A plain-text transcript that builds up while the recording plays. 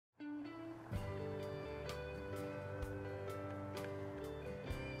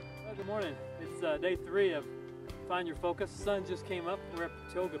Well, good morning. It's day 3 of Find Your Focus. The sun just came up. We're at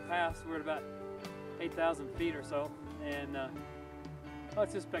Tioga Pass. We're at about 8,000 feet or so, and oh,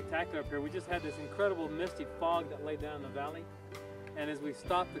 it's just spectacular up here. We just had this incredible misty fog that laid down in the valley, and as we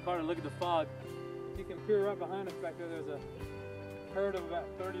stopped the car to look at the fog, you can peer right behind us back there. There's a herd of about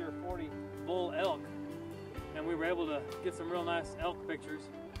 30 or 40 bull elk, and we were able to get some real nice elk pictures.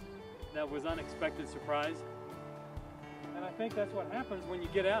 That was an unexpected surprise. And I think that's what happens when you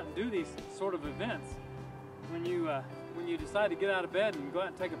get out and do these sort of events. When you decide to get out of bed and go out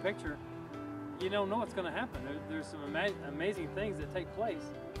and take a picture, you don't know what's going to happen. There's some amazing things that take place,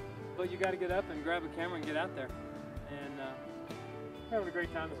 but you got to get up and grab a camera and get out there. And we're having a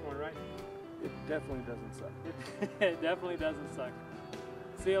great time this morning, right? It definitely doesn't suck. It definitely doesn't suck.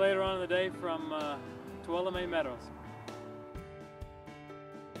 See you later on in the day from Tuolumne Meadows.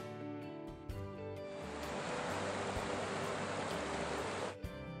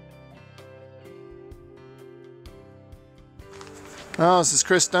 Oh, this is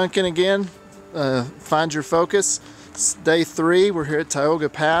Cris Duncan again. Find Your Focus. It's day 3. We're here at Tioga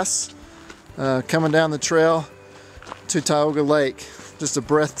Pass, coming down the trail to Tioga Lake. Just a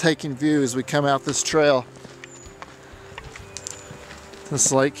breathtaking view as we come out this trail.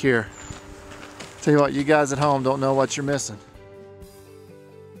 This lake here. Tell you what, you guys at home don't know what you're missing.